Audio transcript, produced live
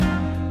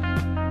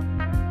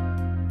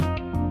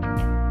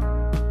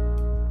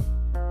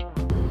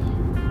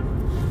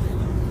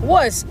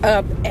What's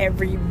up,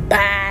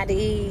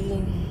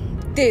 everybody?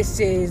 This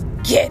is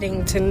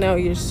Getting to Know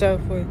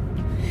Yourself with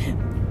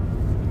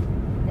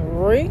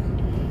Rory.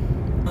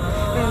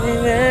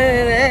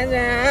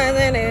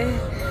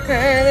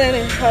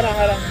 Hold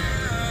on.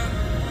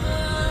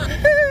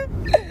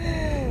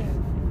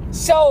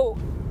 So,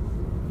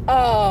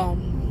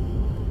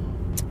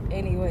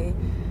 anyway,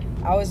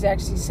 I was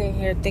actually sitting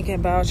here thinking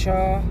about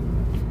y'all.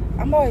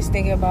 I'm always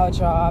thinking about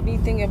y'all. I be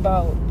thinking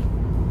about,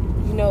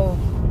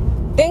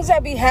 things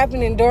that be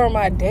happening during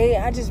my day.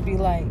 I just be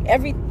like,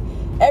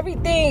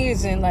 everything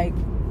is in like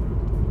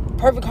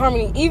perfect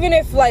harmony. Even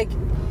if like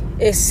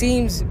it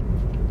seems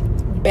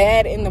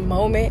bad in the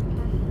moment,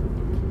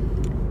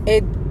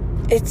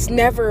 it's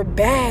never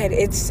bad.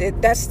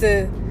 That's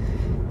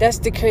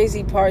the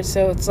crazy part.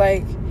 So it's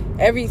like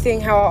everything,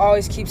 how I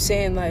always keep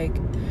saying, like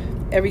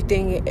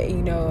everything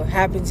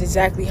happens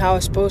exactly how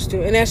it's supposed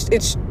to, and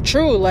it's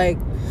true. Like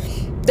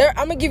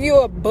I'm gonna give you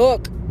a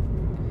book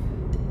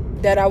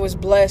that I was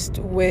blessed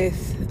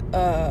with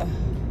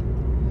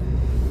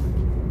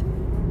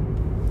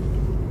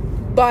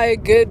by a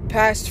good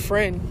past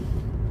friend,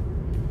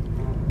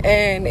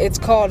 and it's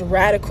called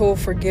Radical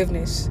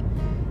Forgiveness.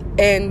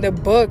 And the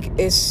book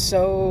is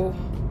so,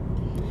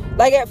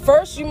 like, at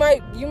first you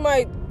might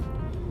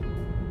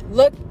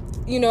look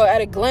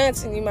at a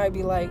glance and you might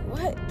be like,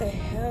 what the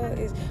hell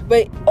is,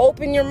 but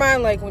open your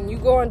mind. Like when you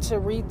go on to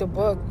read the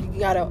book,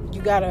 you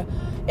gotta,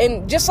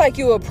 and just like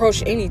you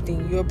approach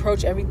anything, you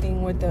approach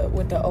everything with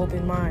the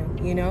open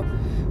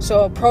mind,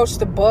 So approach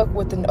the book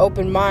with an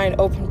open mind,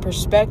 open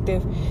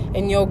perspective,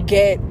 and you'll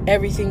get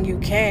everything you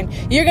can.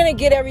 You're going to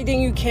get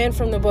everything you can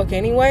from the book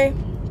anyway.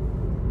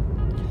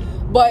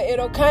 But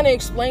it'll kind of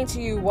explain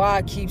to you why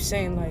I keep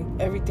saying, like,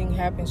 everything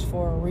happens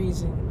for a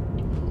reason.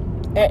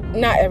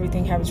 Not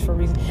everything happens for a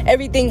reason.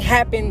 Everything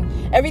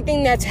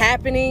that's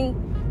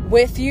happening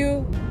with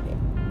you,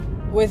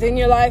 within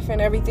your life and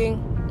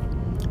everything,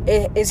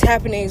 it's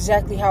happening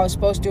exactly how it's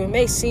supposed to. It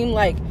may seem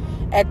like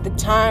at the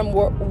time,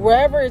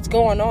 wherever it's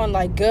going on,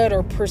 like good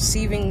or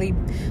perceivingly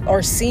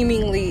or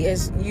seemingly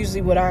is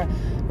usually what I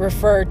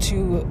refer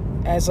to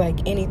as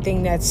like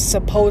anything that's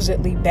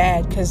supposedly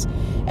bad, because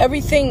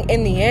everything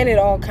in the end, it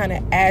all kind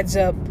of adds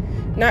up.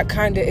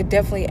 It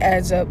definitely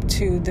adds up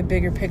to the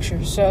bigger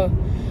picture. So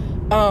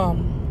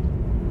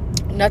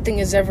nothing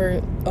is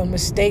ever a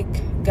mistake.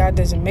 God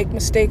doesn't make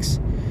mistakes,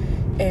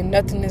 and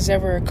nothing is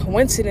ever a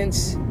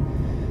coincidence.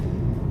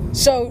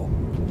 So,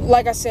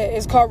 like I said,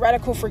 it's called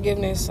Radical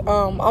Forgiveness.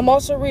 I'm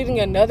also reading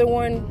another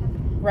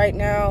one right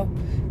now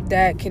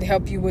that could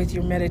help you with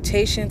your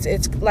meditations.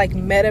 It's like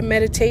meta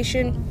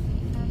meditation.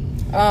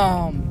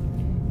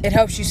 It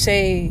helps you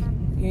say,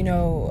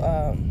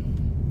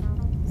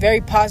 very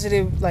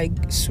positive,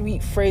 like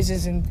sweet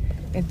phrases and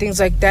things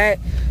like that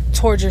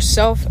towards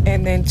yourself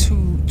and then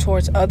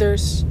towards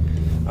others.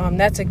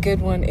 That's a good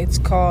one. It's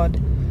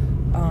called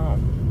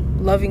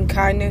Loving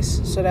Kindness.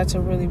 So that's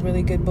a really,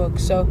 really good book.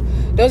 So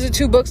those are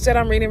two books that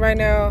I'm reading right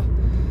now.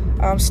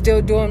 I'm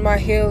still doing my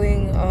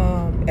healing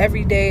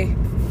every day,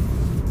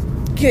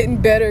 getting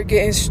better,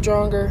 getting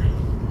stronger.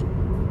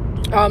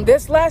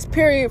 This last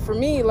period for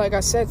me, like I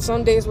said,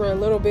 some days were a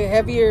little bit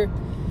heavier.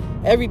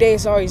 Every day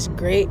is always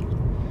great.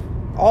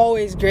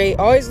 Always great.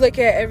 Always look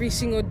at every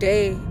single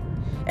day.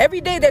 Every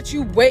day that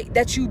you wake,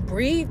 that you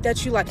breathe,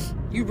 that you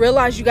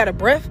realize you got a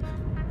breath.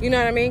 You know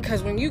what I mean?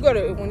 Because when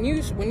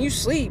you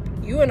sleep,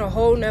 you in a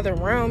whole nother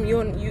realm.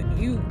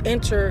 You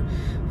enter.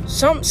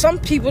 Some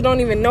people don't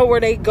even know where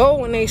they go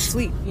when they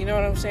sleep. You know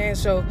what I'm saying?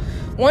 So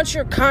once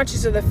you're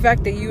conscious of the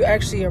fact that you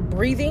actually are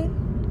breathing,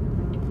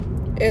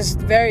 it's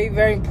very,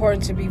 very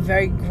important to be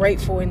very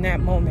grateful in that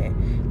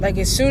moment. Like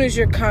as soon as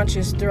you're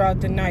conscious throughout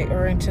the night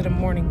or into the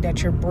morning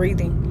that you're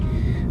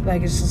breathing,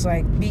 like it's just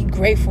like, be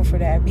grateful for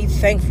that. Be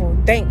thankful.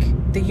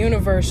 Thank the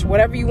universe,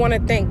 whatever you want to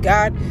thank,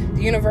 God,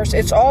 the universe.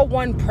 It's all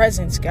one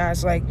presence,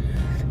 guys. Like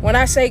when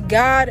I say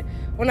God,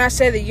 when I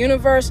say the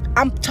universe,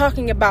 I'm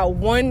talking about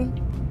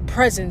one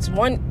presence,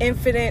 one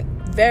infinite,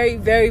 very,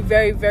 very,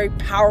 very, very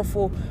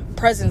powerful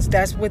presence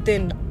that's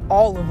within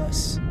all of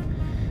us.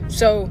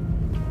 So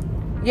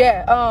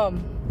yeah,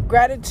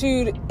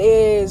 gratitude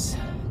is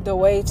the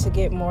way to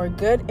get more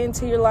good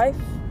into your life.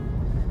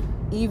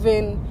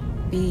 Even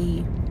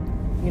be,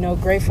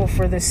 grateful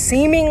for the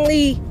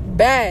seemingly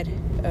bad,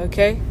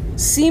 okay?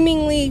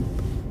 Seemingly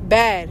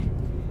bad.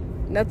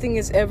 Nothing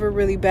is ever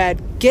really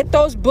bad. Get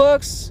those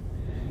books,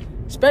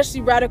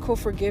 especially Radical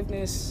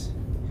Forgiveness.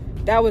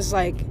 That was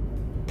like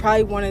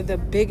probably one of the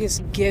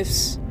biggest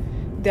gifts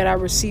that I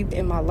received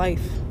in my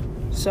life.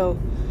 So,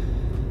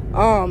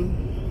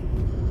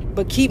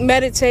 but keep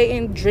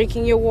meditating,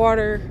 drinking your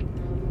water.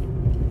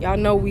 Y'all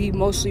know we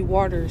mostly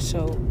water,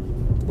 so,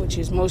 which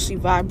is mostly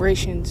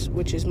vibrations,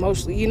 which is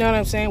mostly, you know what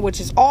I'm saying? Which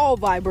is all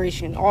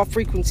vibration, all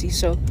frequency.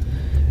 So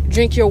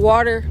drink your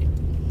water,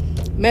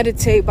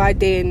 meditate by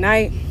day and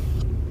night,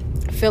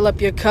 fill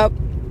up your cup.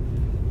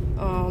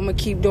 I'm going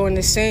to keep doing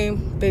the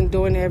same. Been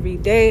doing it every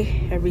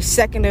day, every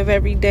second of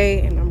every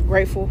day, and I'm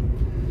grateful.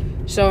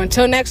 So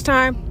until next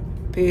time,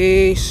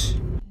 peace.